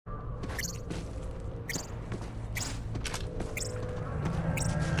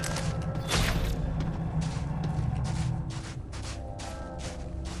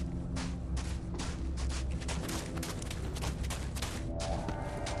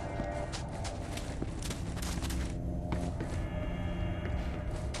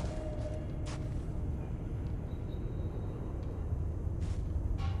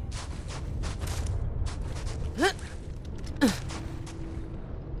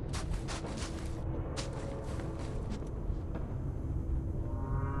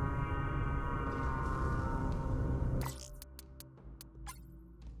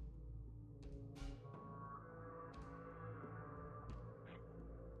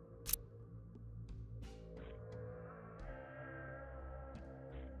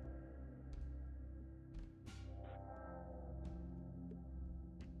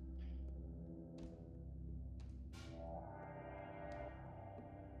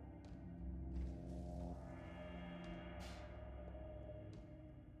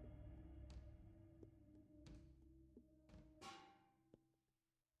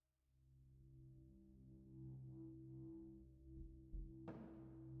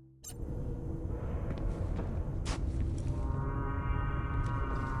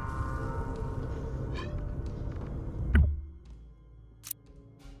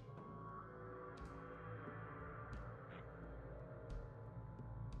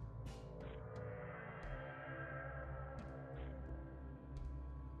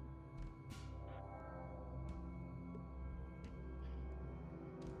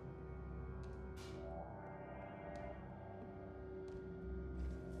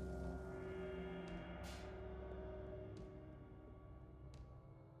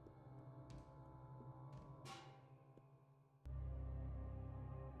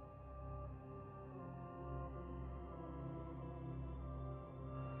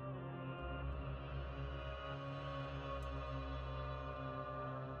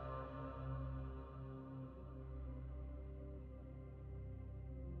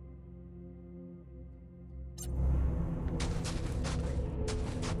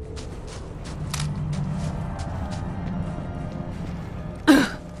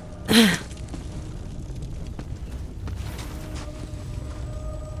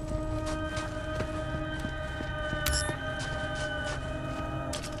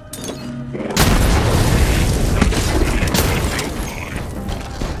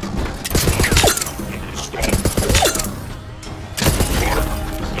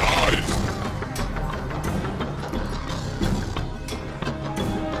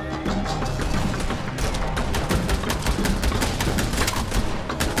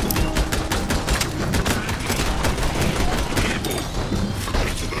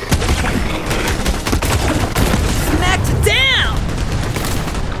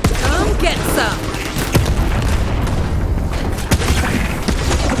some!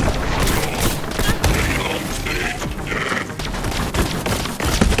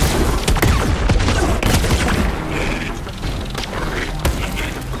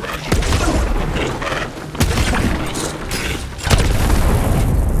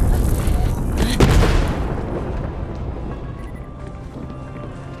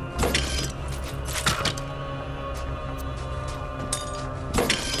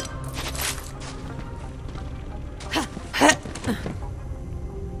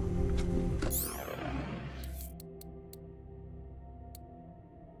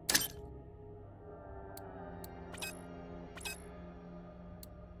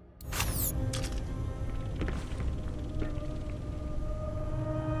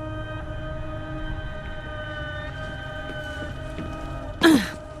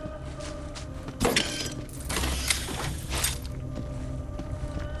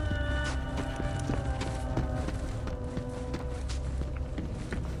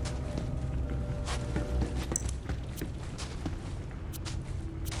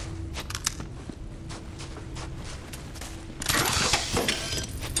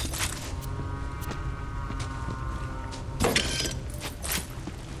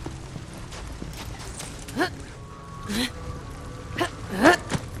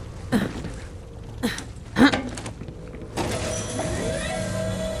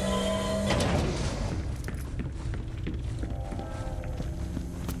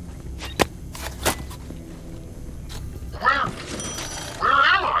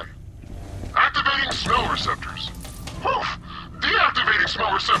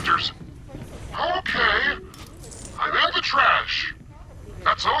 Receptors. Okay. I'm in the trash.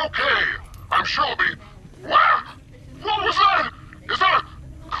 That's okay. I'm sure it'll be... Wow! What was that? Is that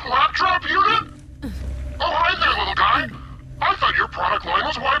a Scraptrap unit? Oh, hi there, little guy. I thought your product line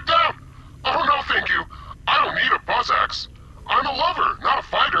was wiped out. Oh, no, thank you. I don't need a buzz axe. I'm a lover, not a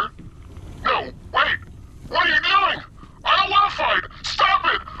fighter. No, wait. What are you doing? I don't want to fight. Stop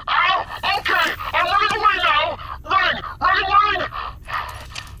it. Ow! Okay, I'm running away now. Running.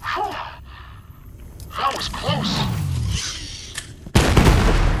 Whew. That was close.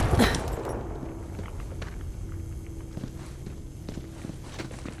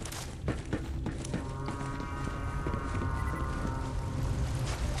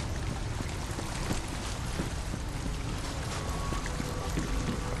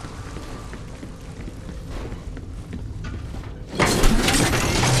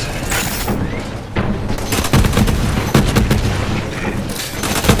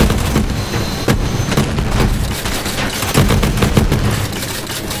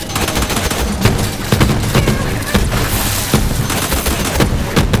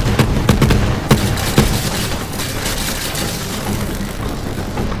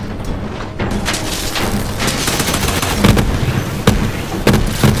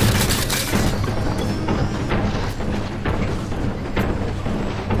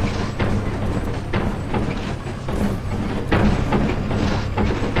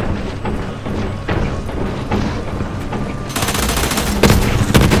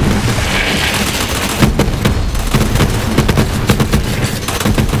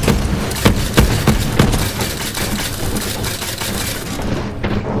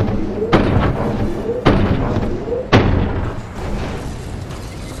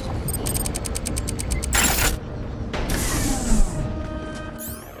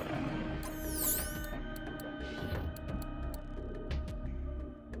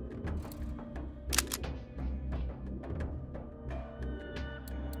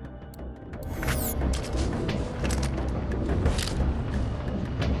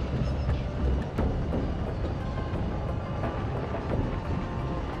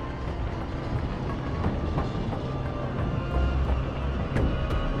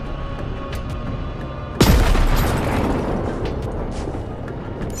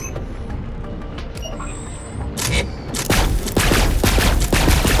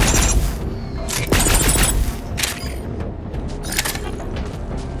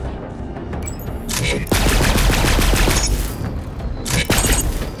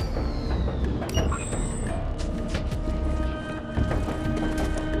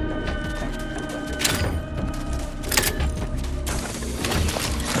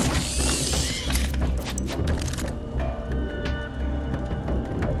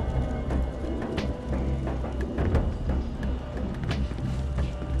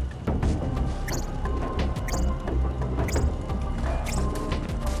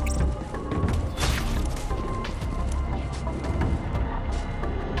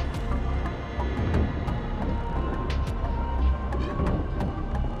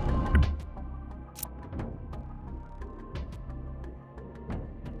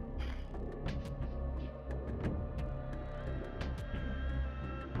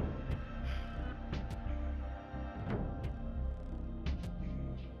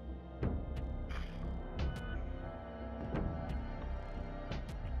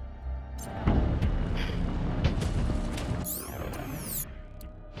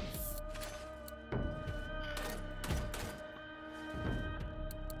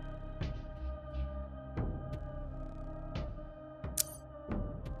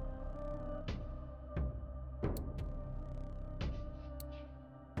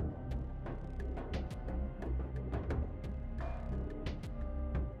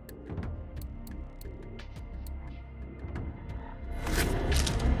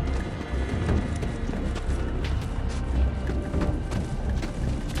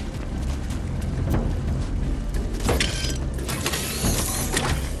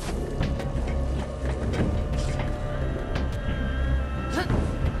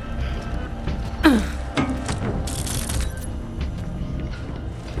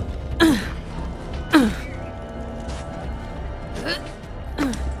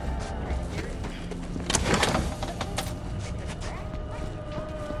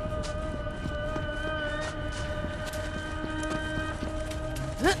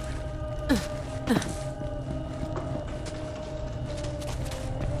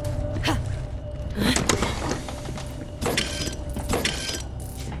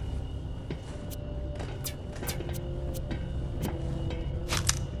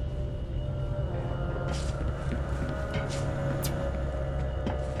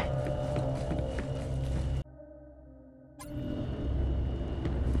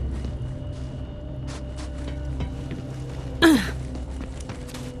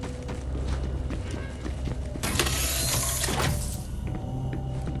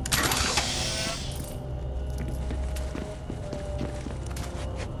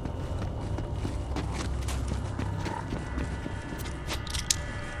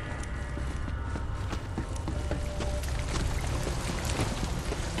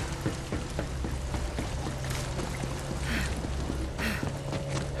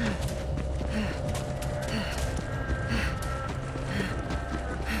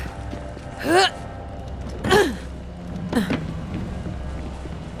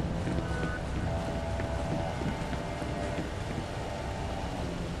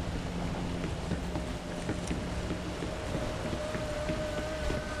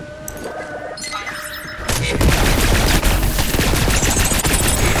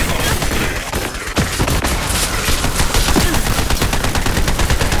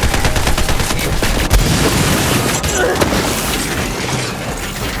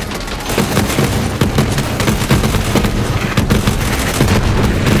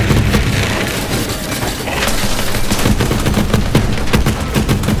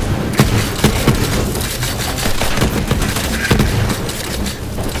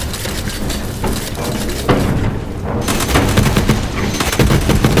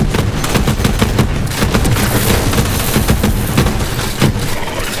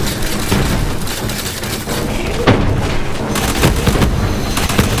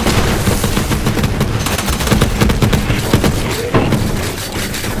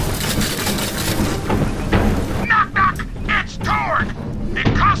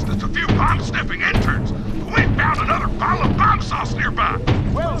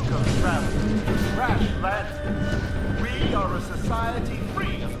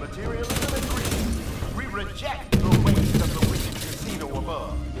 materialism and greed. We reject the waste of the wicked casino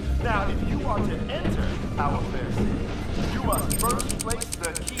above. Now, if you are to enter our fair city, you must first place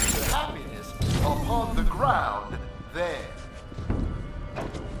the key to happiness upon the ground there.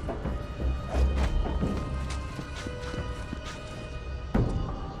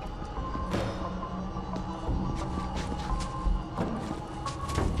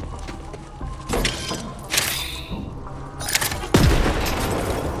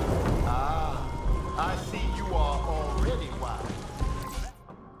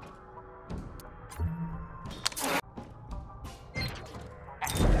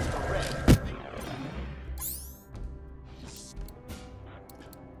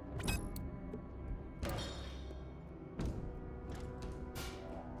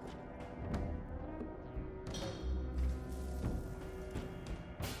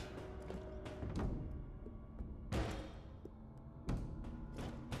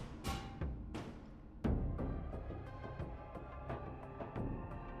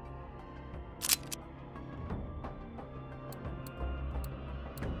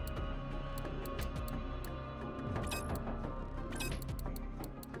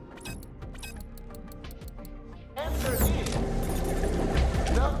 Answer is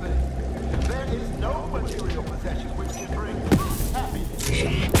nothing. There is no material possession which can bring true happiness.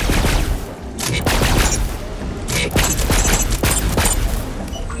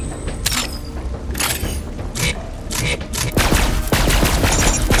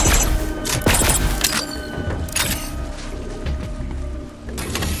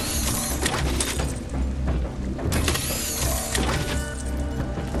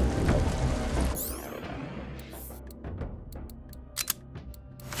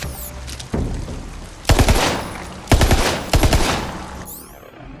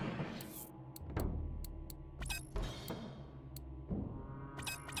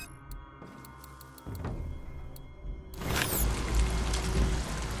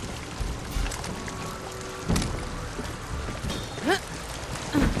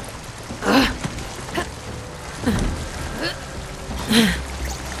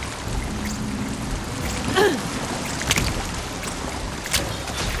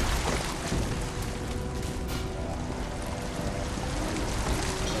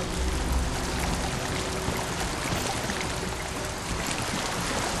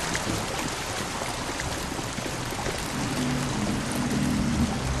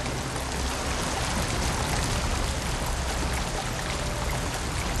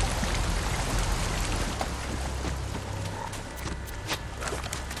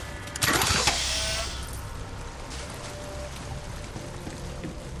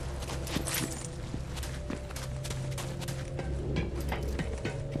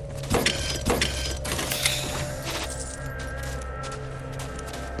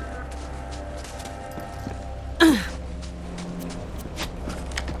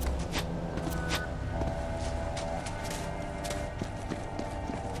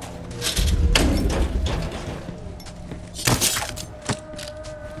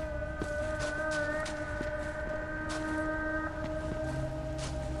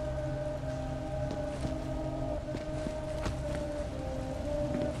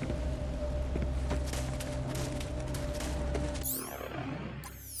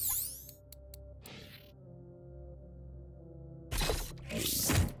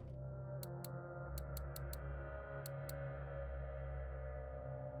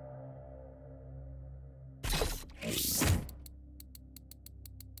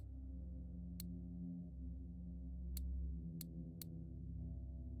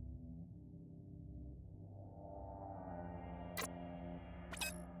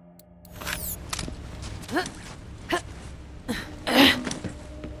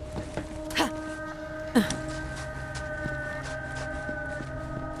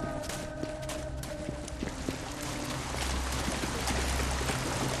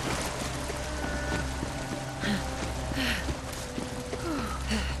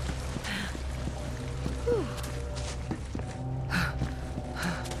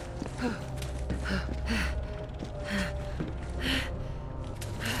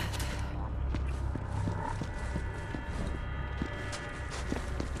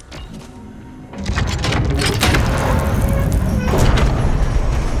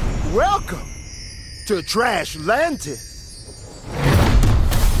 To Trash Lantern.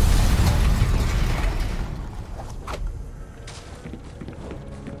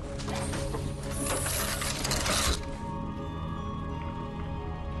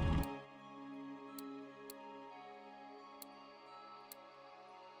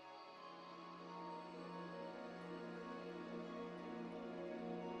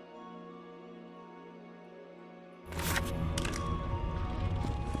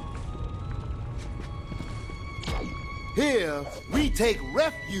 Here, we take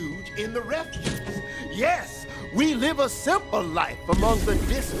refuge in the refuse. Yes, we live a simple life among the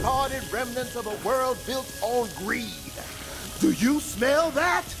discarded remnants of a world built on greed. Do you smell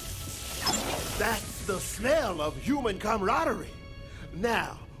that? That's the smell of human camaraderie.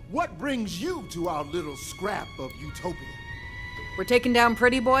 Now, what brings you to our little scrap of utopia? We're taking down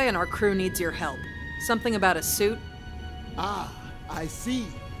Pretty Boy and our crew needs your help. Something about a suit? Ah, I see.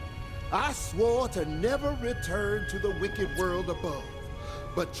 I swore to never return to the wicked world above,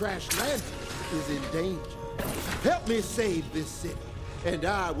 but Trash Lantern is in danger. Help me save this city, and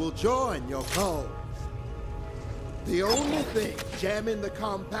I will join your cause. The only thing jamming the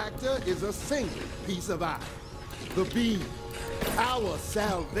compactor is a single piece of iron. The beam. Our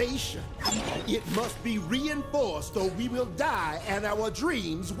salvation. It must be reinforced or we will die and our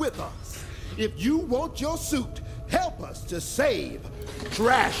dreams with us. If you want your suit, help us to save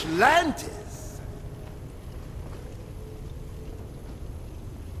Trash Lantern.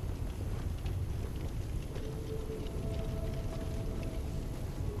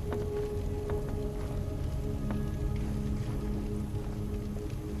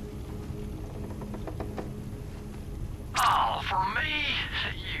 For me,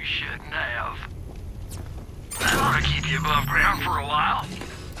 you shouldn't have. That ought to keep you above ground for a while.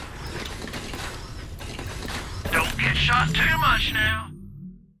 Don't get shot too much now.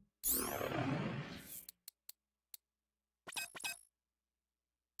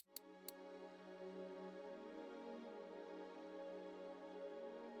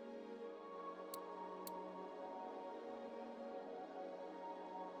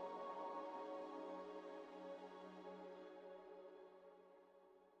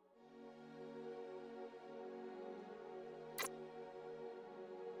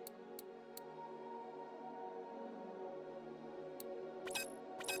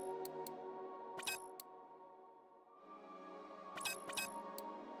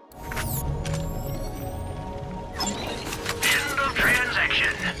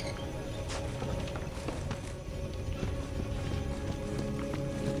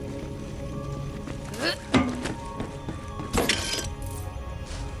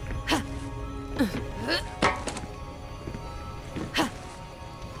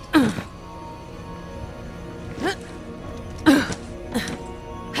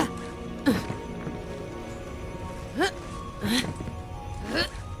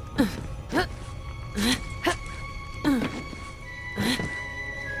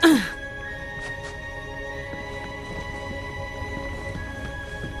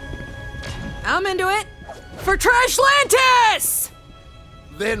 I'm into it. For Trashlantis!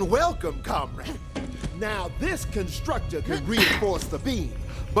 Then welcome, comrade. Now, this constructor can reinforce the beam,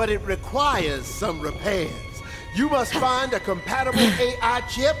 but it requires some repairs. You must find a compatible AI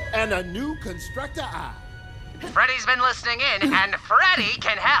chip and a new constructor eye. Freddy's been listening in, and Freddy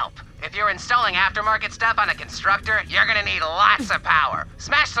can help. If you're installing aftermarket stuff on a constructor, you're gonna need lots of power.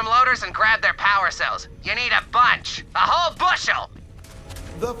 Smash some loaders and grab their power cells. You need a bunch. A whole bushel!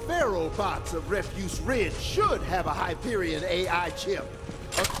 The feral bots of Refuse Ridge should have a Hyperion AI chip.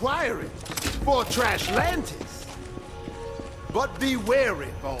 Acquire it for Trashlantis. But be wary,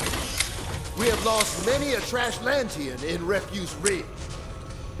 folks. We have lost many a Trashlantian in Refuse Ridge.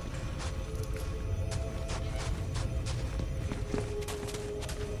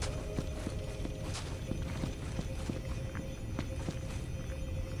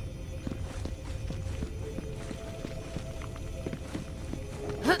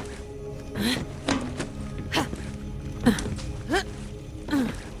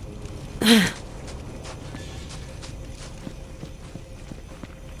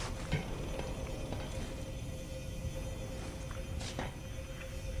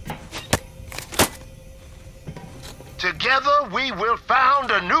 Together we will found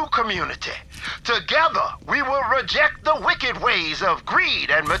a new community. Together we will reject the wicked ways of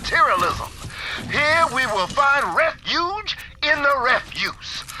greed and materialism. Here we will find refuge in the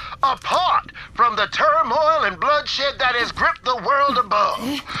refuse. Apart from the turmoil and bloodshed that has gripped the world above,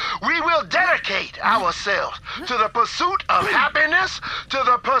 we will dedicate ourselves to the pursuit of happiness, to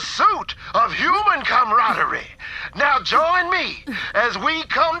the pursuit of human camaraderie. Now join me as we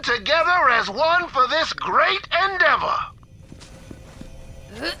come together as one for this great endeavor.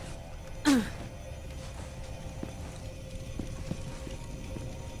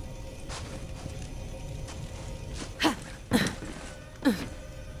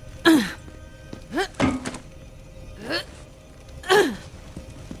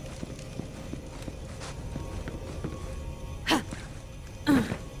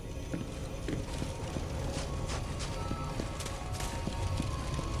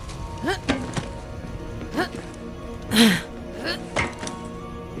 Huh?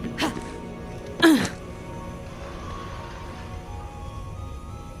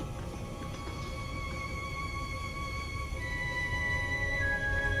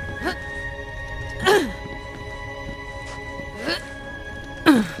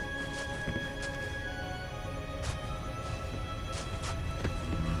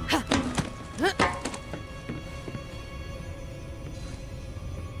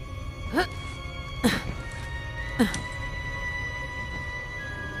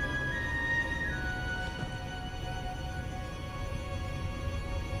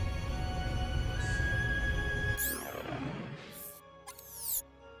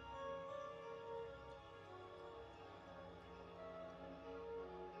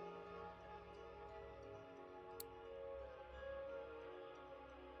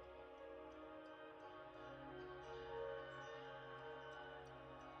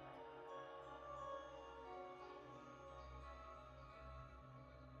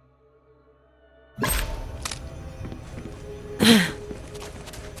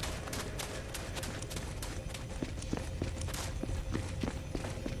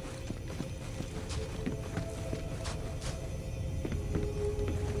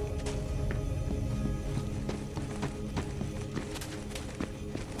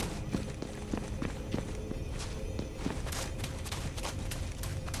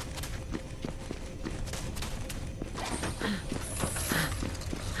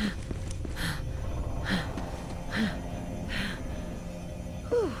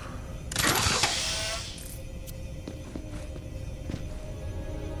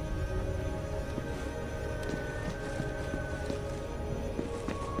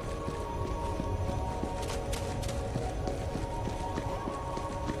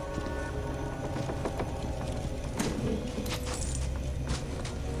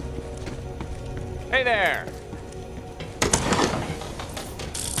 Hey there!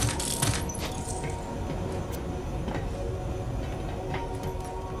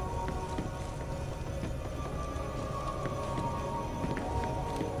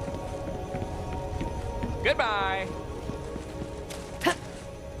 Goodbye!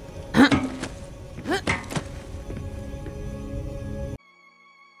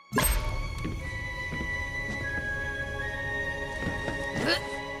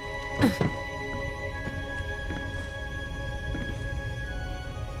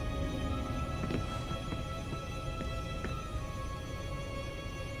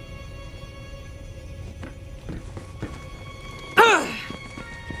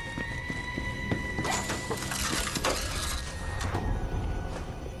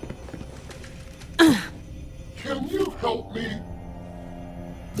 Can you help me?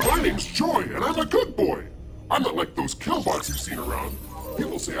 My name's Joy, and I'm a good boy. I'm not like those killbots you've seen around.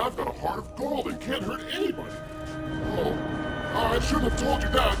 People say I've got a heart of gold and can't hurt anybody. Oh, I shouldn't have told you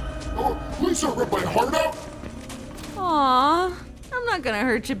that. Oh, please don't rip my heart out. Aww, I'm not gonna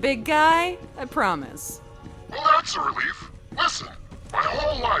hurt you, big guy. I promise. Well, that's a relief. Listen, my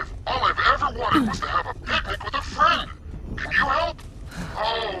whole life, all I've ever wanted was to have a picnic with a friend. Can you help?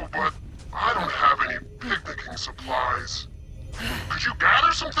 Oh, but I don't have any picnicking supplies. Could you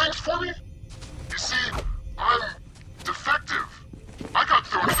gather some things for me? You see, I'm defective. I got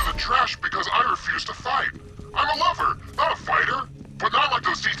thrown into the trash because I refused to fight. I'm a lover, not a fighter, but not like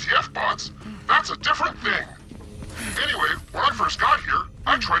those DTF bots. That's a different thing. Anyway, when I first got here,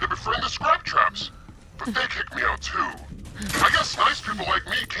 I tried to befriend the Scraptraps, but they kicked me out too. I guess nice people like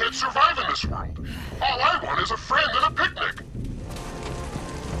me can't survive in this world. All I want is a friend and a picnic.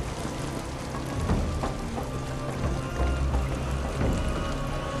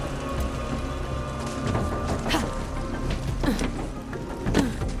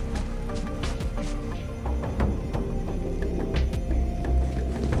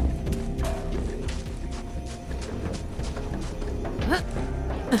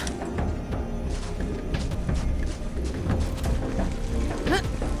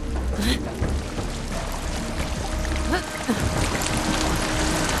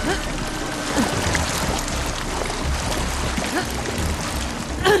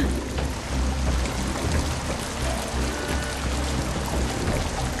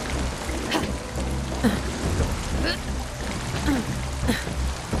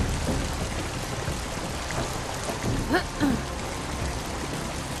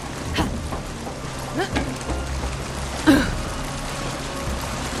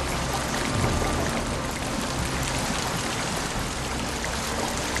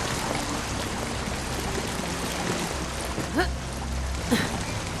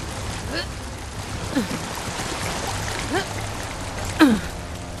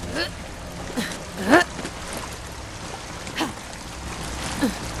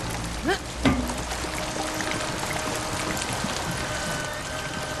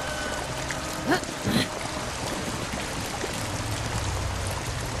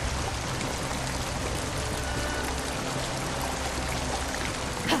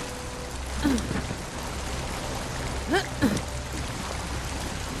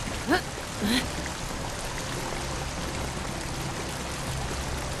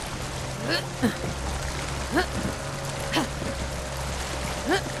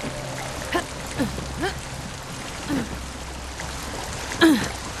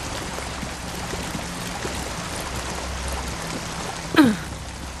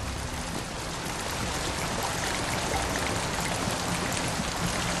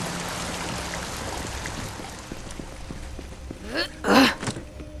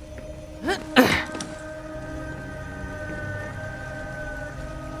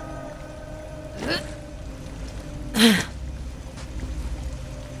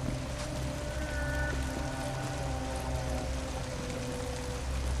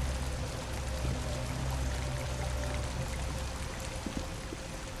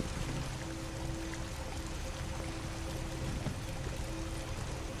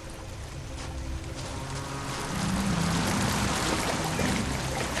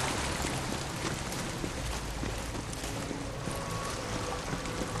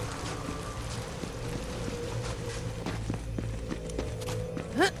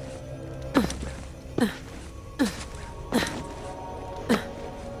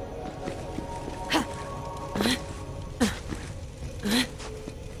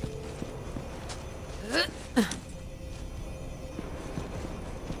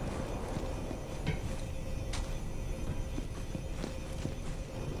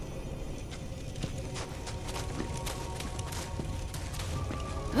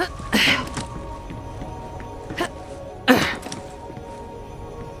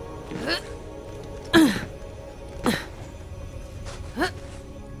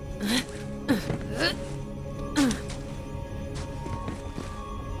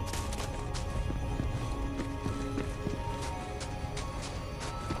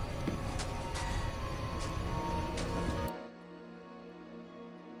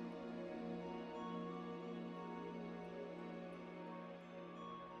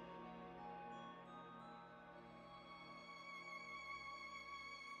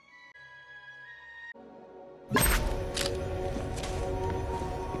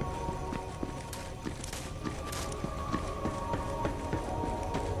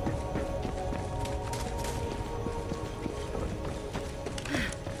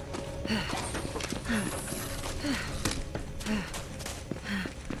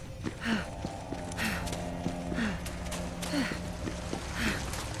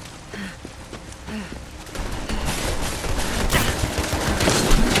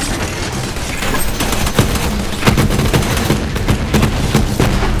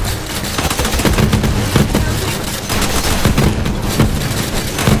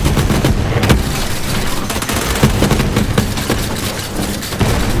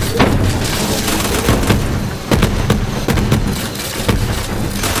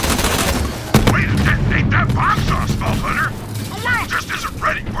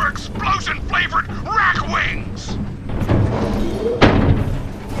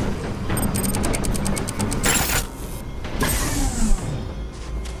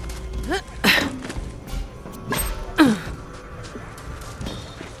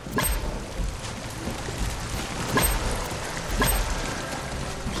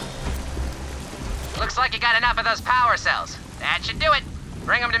 like you got enough of those power cells. That should do it.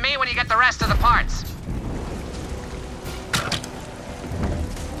 Bring them to me when you get the rest of the parts.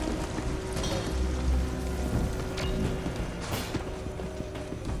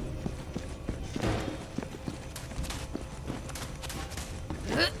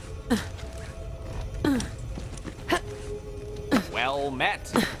 Well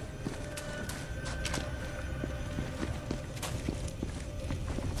met.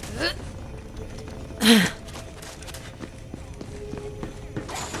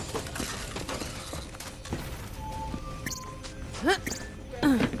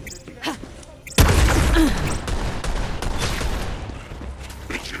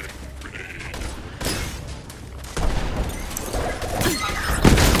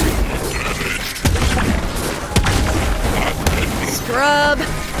 Scrub!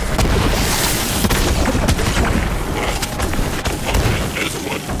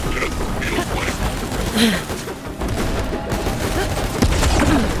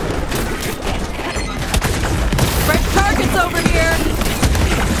 Fresh targets over here!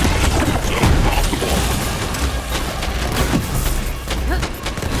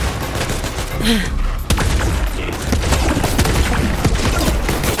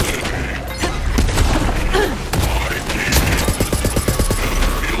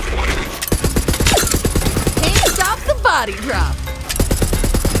 Can't stop the body drop!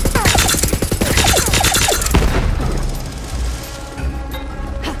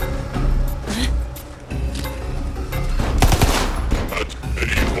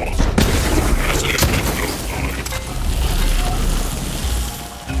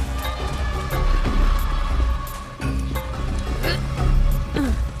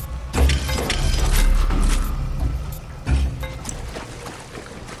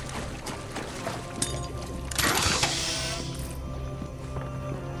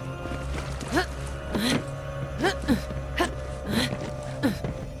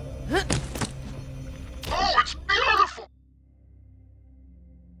 Oh, it's beautiful!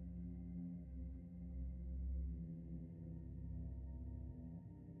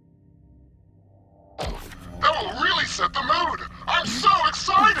 That will really set the mood! I'm so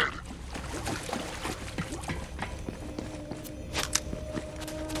excited!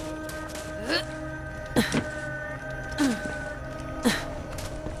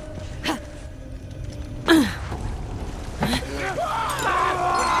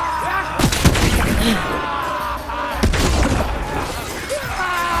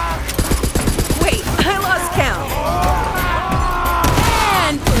 Wait, I lost count!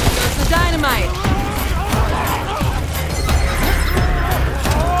 And there goes the dynamite!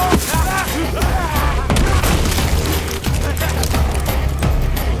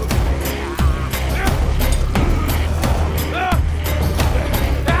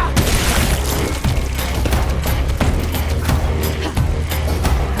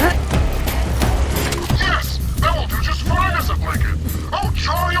 Yes! That will do just fine as a blanket! Oh,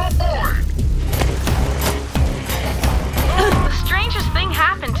 joy, oh boy! The strangest thing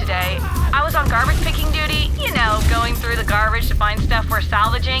happened today. I was on garbage picking duty, you know, going through the garbage to find stuff we're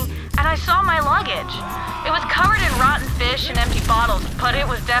salvaging, and I saw my luggage. It was covered in rotten fish and empty bottles, but it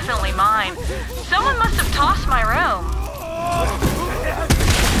was definitely mine. Someone must have tossed my room.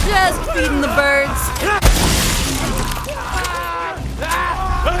 Just feeding the birds.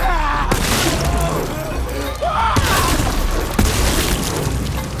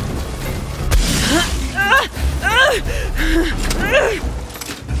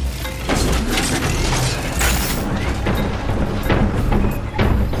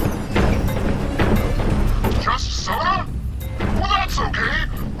 Just soda? Well, that's okay.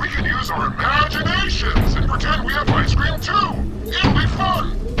 We can use our imaginations and pretend we have ice cream too. It'll be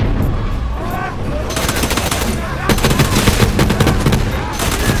fun.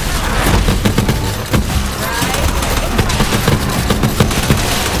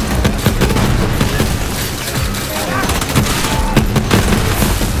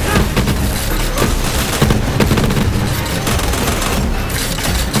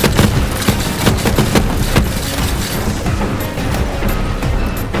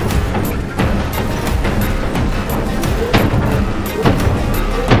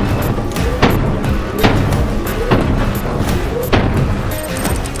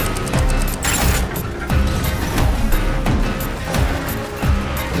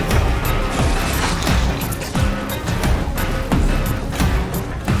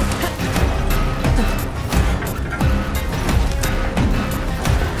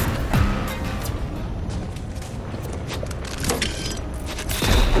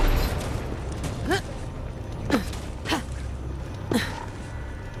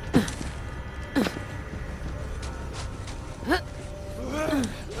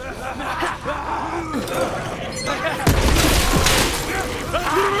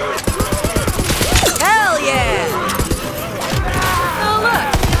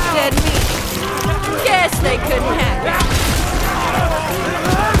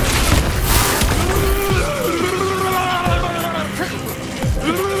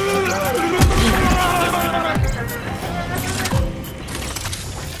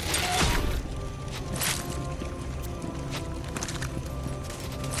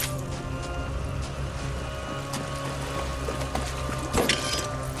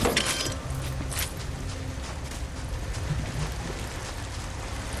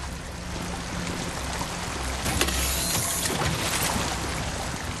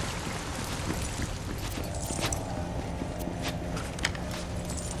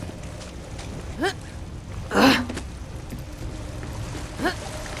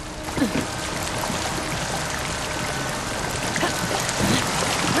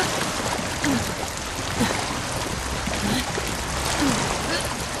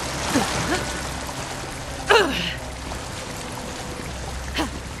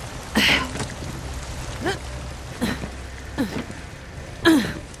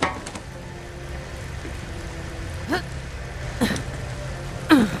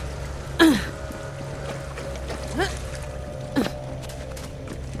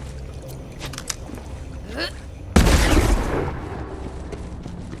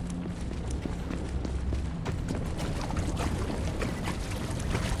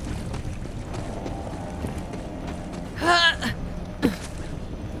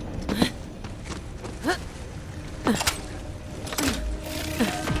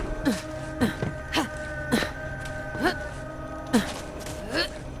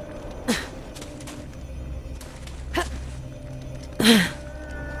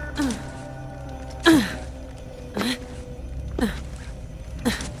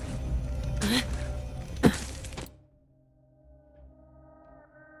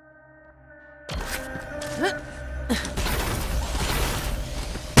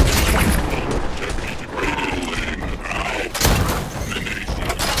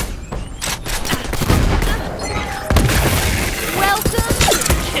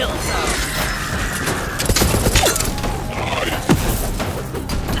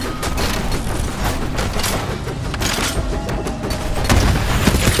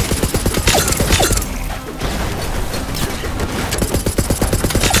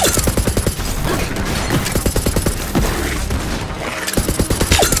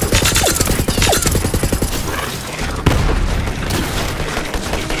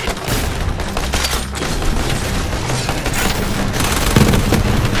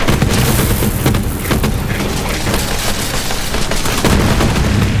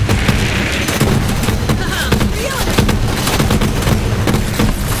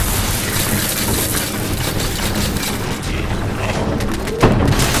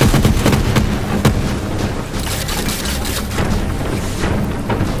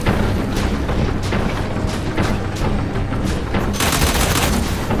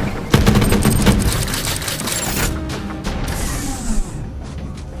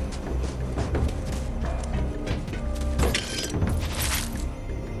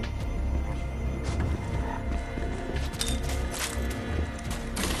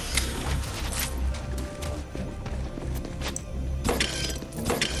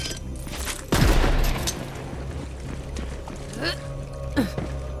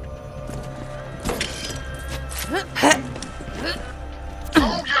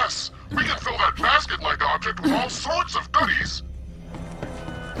 music with all sorts of goodies.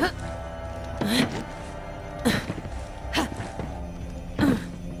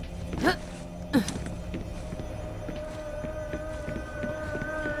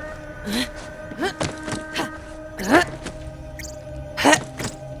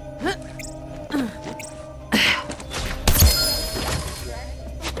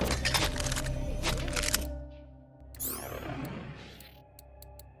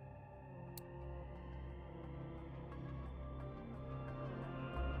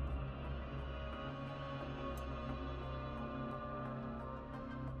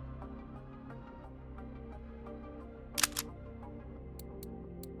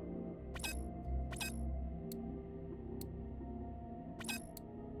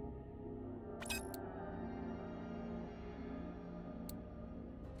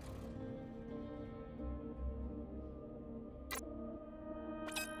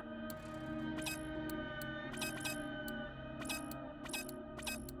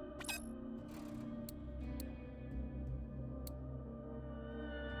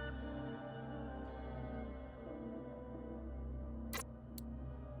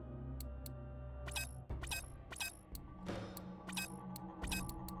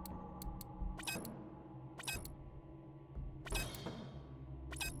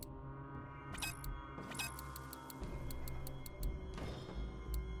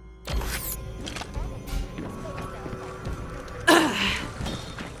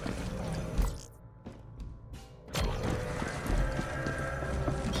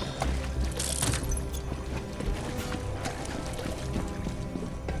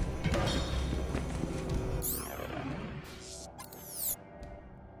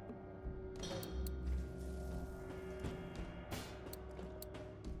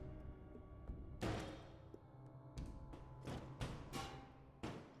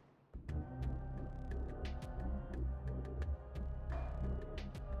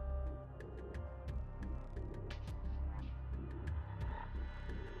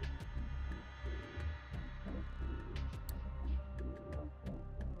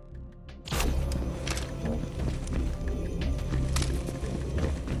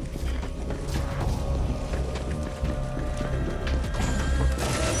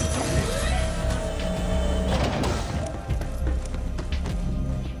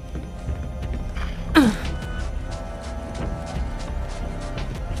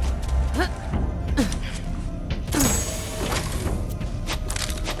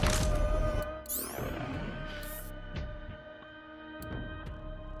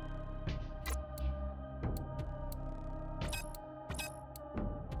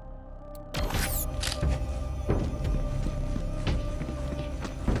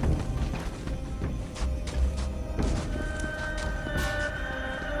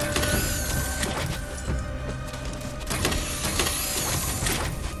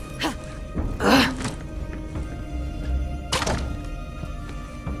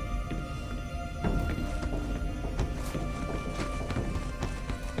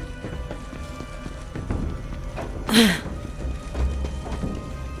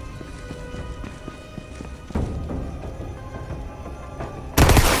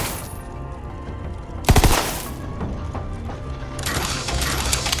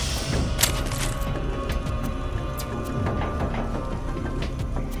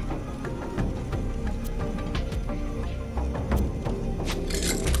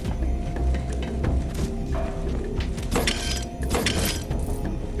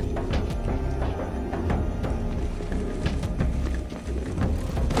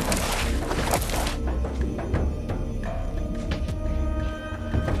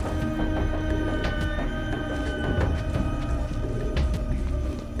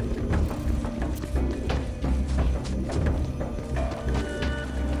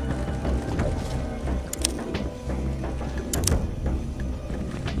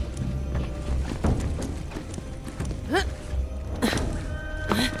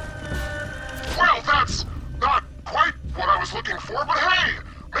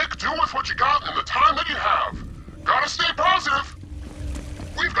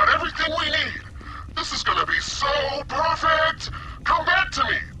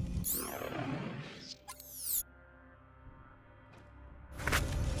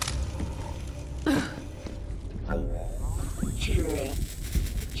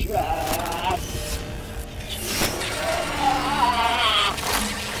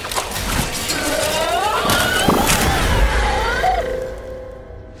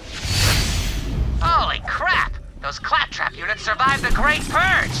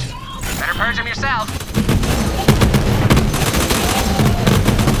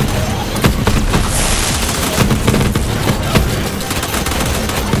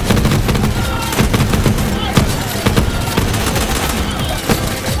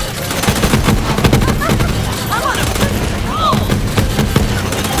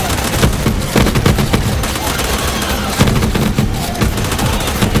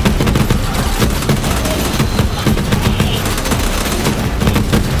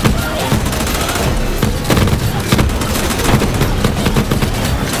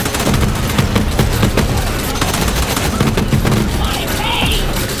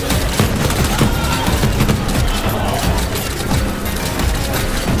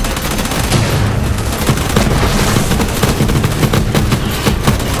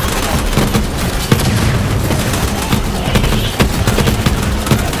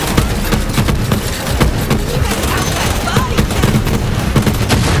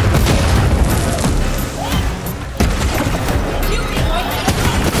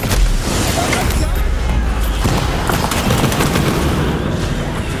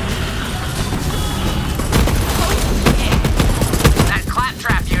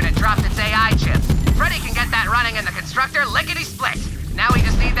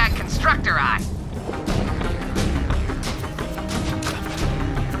 constructor eye.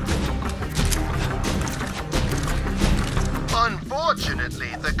 Unfortunately,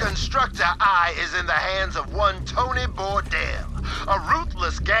 the constructor eye is in the hands of one Tony Bordell, a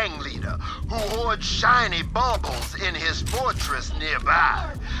ruthless gang leader who hoards shiny baubles in his fortress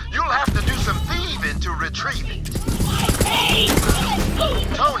nearby. You'll have to do some thieving to retrieve it.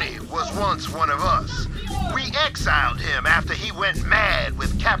 Tony was once one of us. We exiled him after he went mad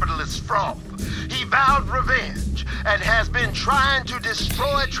with capitalist froth. He vowed revenge and has been trying to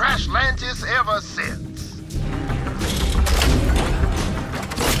destroy Trashlantis ever since.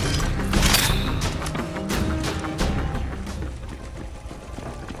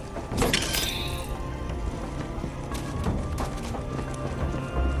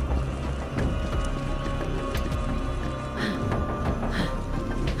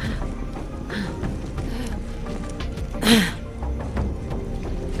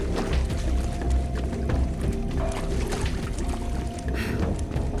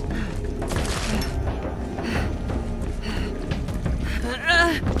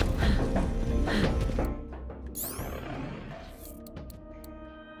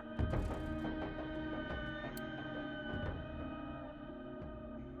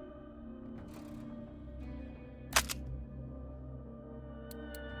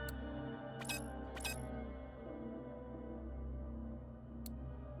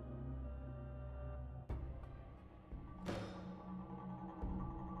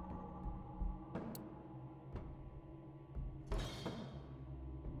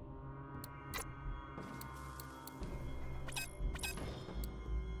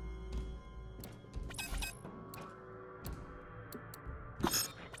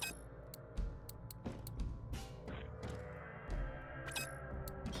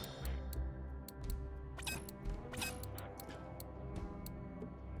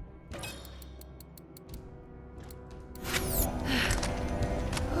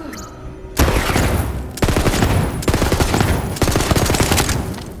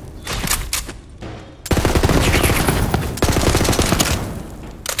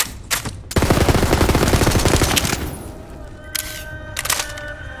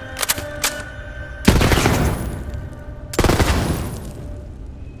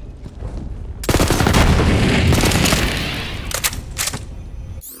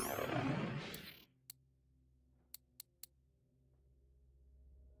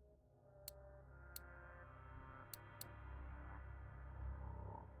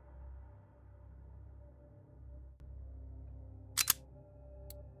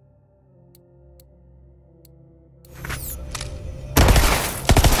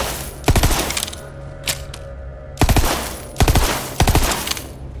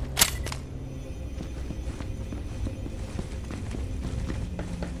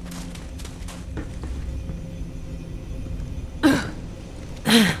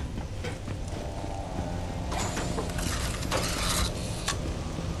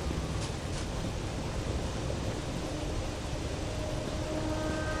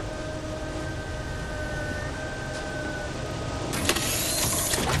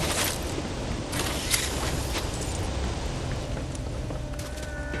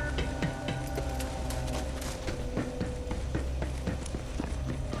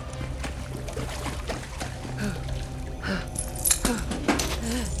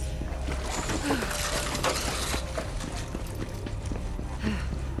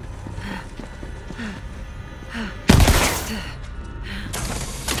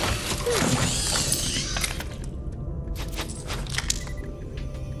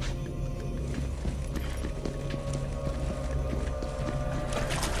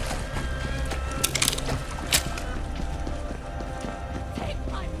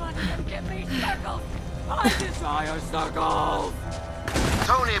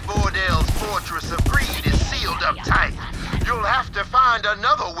 Tony Bordell's fortress of greed is sealed up tight. You'll have to find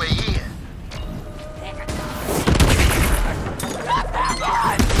another way in.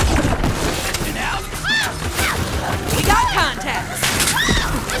 We got contacts!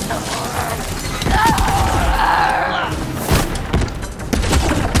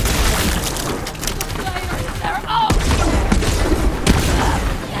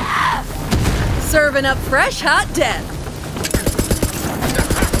 Serving up fresh, hot death.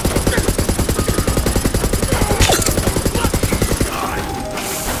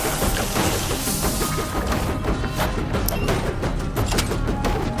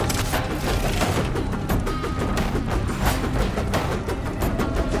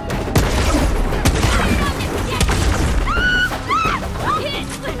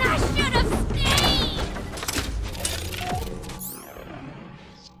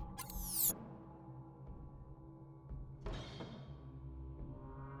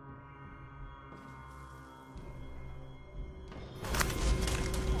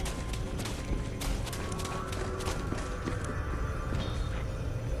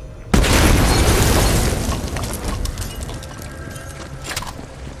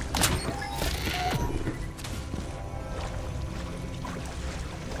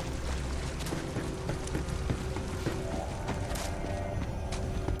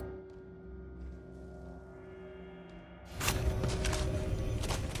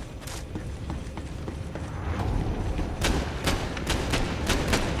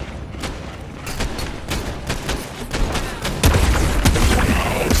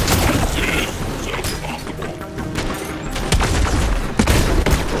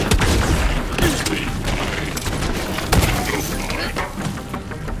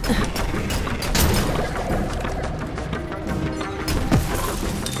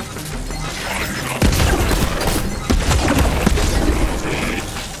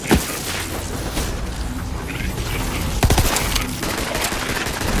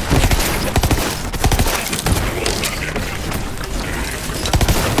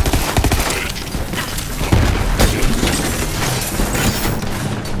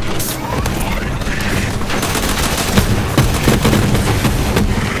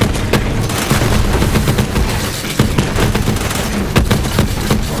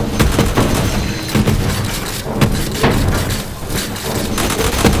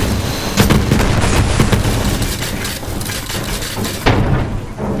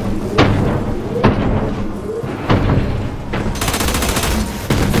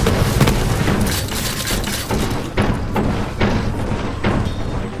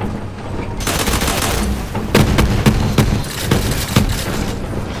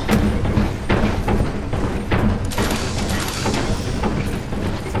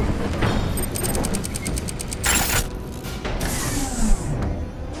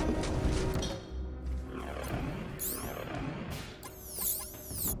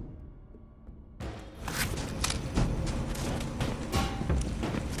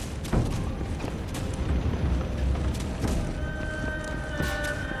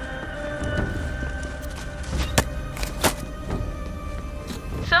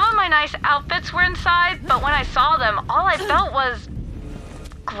 rabbits were inside, but when I saw them, all I felt was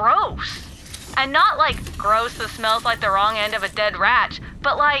gross. And not like gross that smells like the wrong end of a dead rat,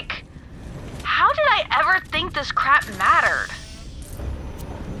 but like, how did I ever think this crap mattered?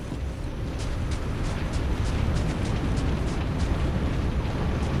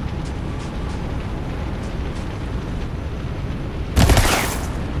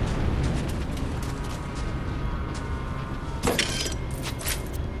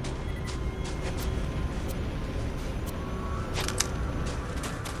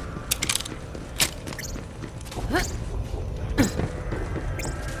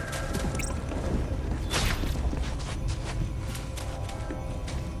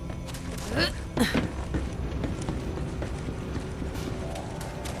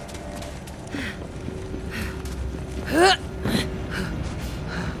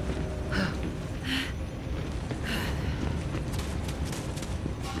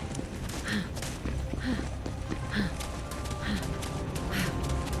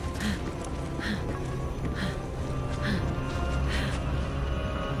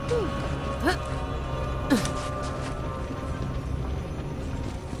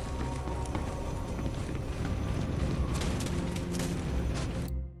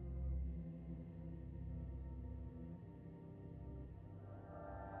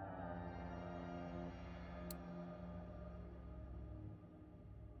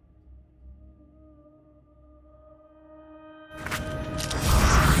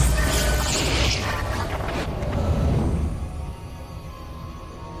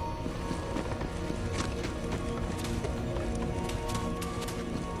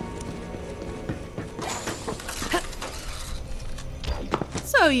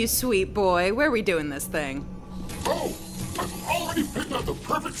 So, you sweet boy, where are we doing this thing? Oh, I've already picked out the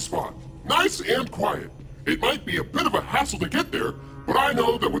perfect spot. Nice and quiet. It might be a bit of a hassle to get there, but I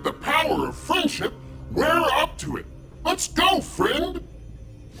know that with the power of friendship, we're up to it. Let's go, friend!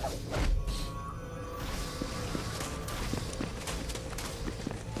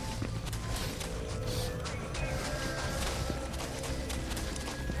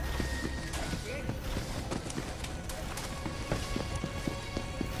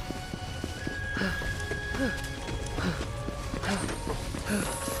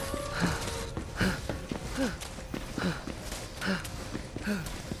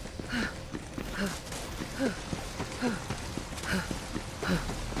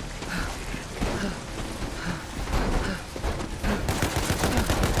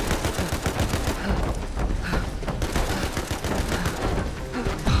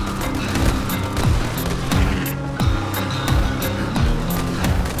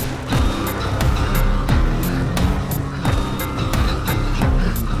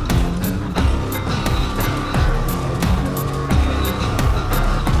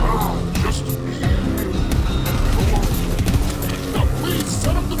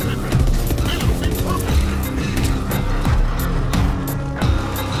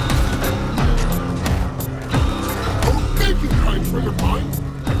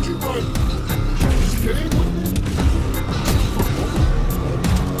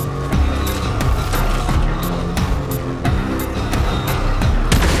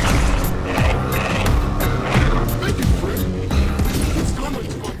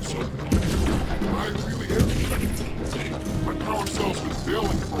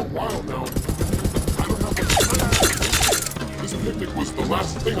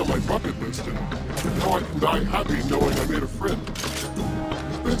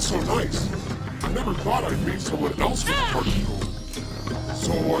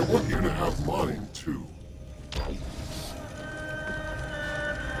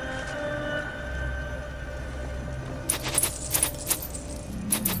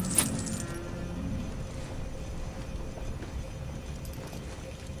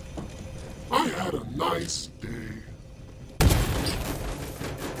 I had a nice day.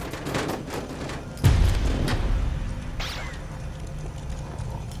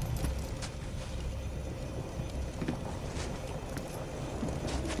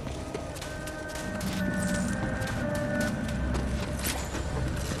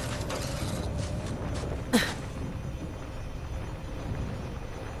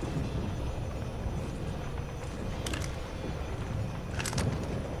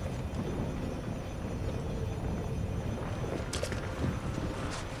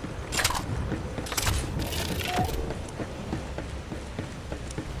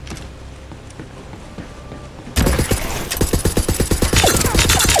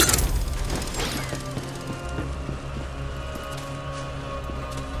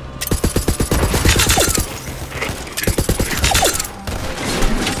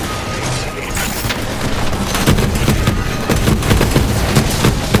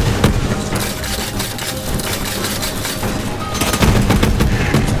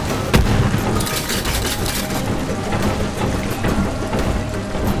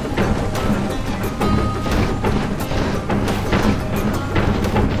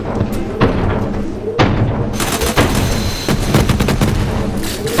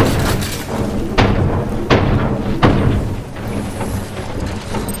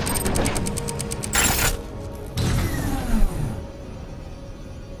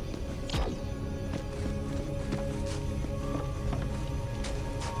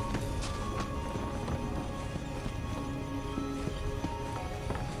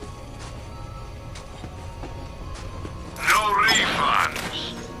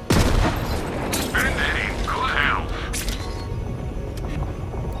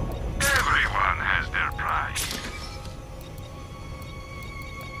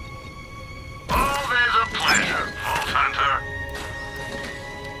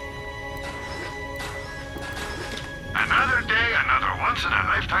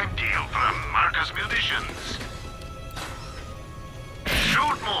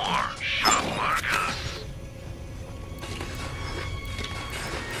 more, Shop Marcus.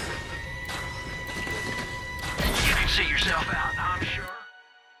 You can see yourself out, I'm sure.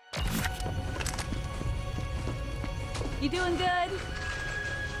 You doing good?